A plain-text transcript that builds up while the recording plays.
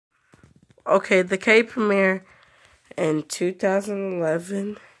Okay, the K premiere in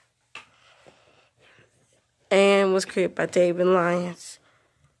 2011 and was created by David Lyons.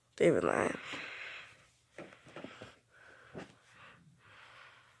 David Lyons.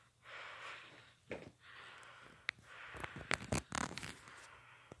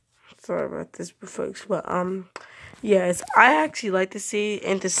 Sorry about this, folks, but yes, I actually like to see it.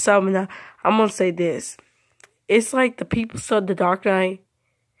 And to sum it up, I'm gonna say this: it's like the people saw The Dark Knight,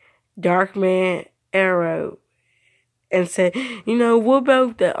 Darkman, Arrow, and said, you know, what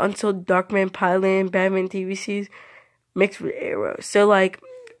about the Until Darkman pilot and Batman TV series mixed with Arrow? So like,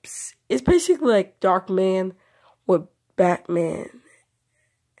 it's basically like Darkman with Batman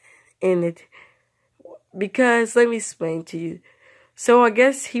in it. Because let me explain to you. So I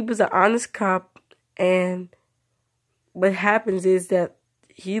guess he was an honest cop, and what happens is that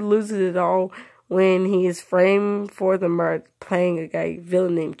he loses it all when he is framed for the murder playing a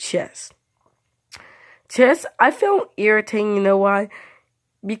villain named Chess. Chess, I found irritating, you know why?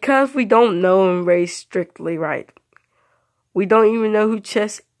 Because we don't know him very strictly right. We don't even know who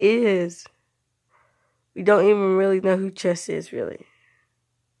Chess is. We don't even really know who Chess is, really.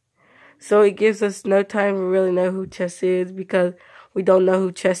 So it gives us no time to really know who Chess is because we don't know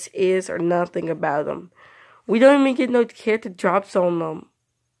who Chess is or nothing about him. We don't even get no character drops on them.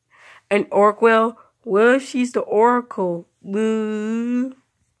 And Orwell, well, she's the Oracle. Woo.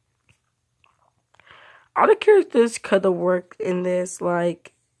 All the characters could have worked in this,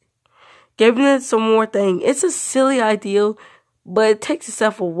 like, giving it some more thing. It's a silly idea, but it takes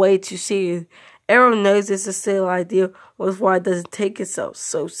itself away too serious. Arrow knows it's a silly idea, which is why it doesn't take itself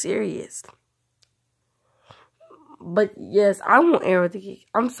so serious. But yes, I want Arrow to get,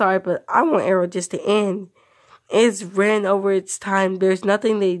 I'm sorry, but I want Arrow just to end. It's ran over its time. There's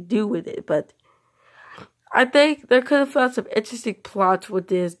nothing they do with it, but I think there could have found some interesting plots with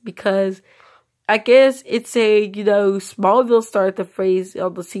this because I guess it's a, you know, Smallville started the phrase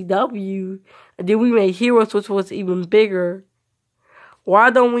on the CW, and then we made Heroes, which was even bigger. Why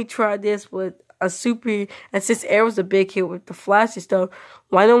don't we try this with a super, and since Arrow's a big hit with the Flash and stuff,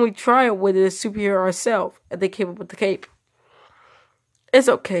 why don't we try it with a superhero ourselves? And they came up with the cape. It's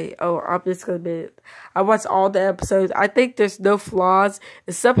okay. Oh, I'm just gonna admit it. I watched all the episodes. I think there's no flaws.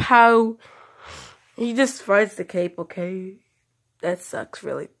 And somehow, he just finds the cape, okay? That sucks,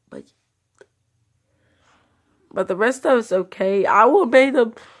 really. But the rest of it's okay. I will make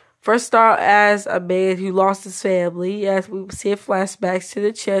him first start as a man who lost his family, as we see flashbacks to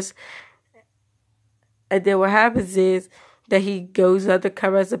the chest. And then what happens is that he goes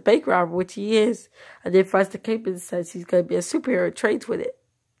undercover as a bank robber, which he is. And then finds the cape and says he's going to be a superhero and trades with it.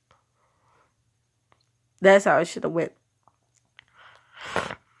 That's how it should have went.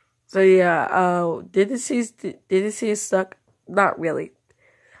 So yeah, did the series suck? Not really.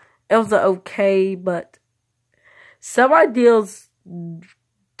 It was okay, but some ideas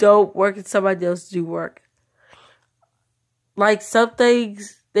don't work and some ideas do work. Like some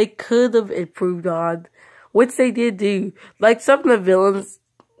things they could have improved on, which they did do. Like some of the villains,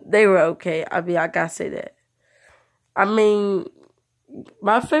 they were okay. I mean, I gotta say that. I mean,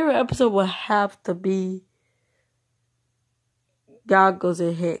 my favorite episode would have to be Goggles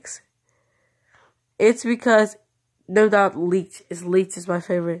and Hicks. It's because, no doubt, Leech is my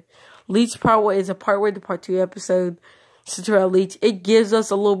favorite. Leech Part 1 is a Part 1 to Part 2 episode centered around Leech. It gives us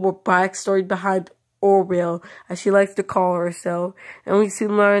a little more backstory behind Orwell, as she likes to call herself. And we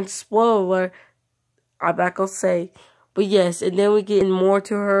soon learn, spoiler, I'm not gonna say. But yes, and then we get more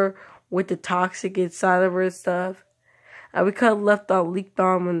to her with the toxic inside of her and stuff. And we kind of left out Leaked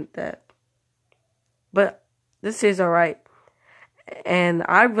on with that. But this is alright. And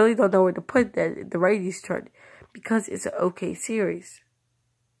I really don't know where to put that, the ratings chart, because it's an okay series.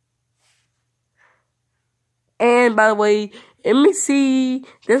 And by the way, NBC,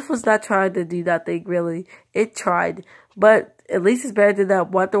 this was not trying to do that thing really. It tried. But at least it's better than that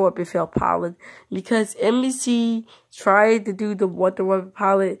Wonder Woman film pilot. Because NBC tried to do the Wonder Woman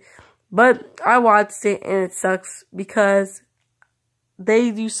pilot. But I watched it and it sucks. Because they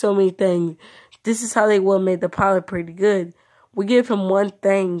do so many things. This is how they would have made the pilot pretty good. We give him one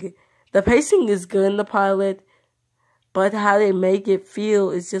thing. The pacing is good in the pilot. But how they make it feel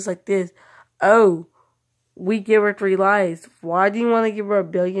is just like this. Oh, we give her 3 lives. Why do you want to give her a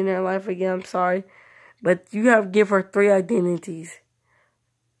billionaire life again? I'm sorry. But you have to give her 3 identities.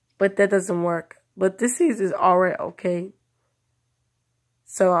 But that doesn't work. But this season is alright, okay?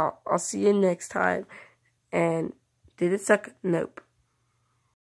 So I'll see you next time. And did it suck? Nope.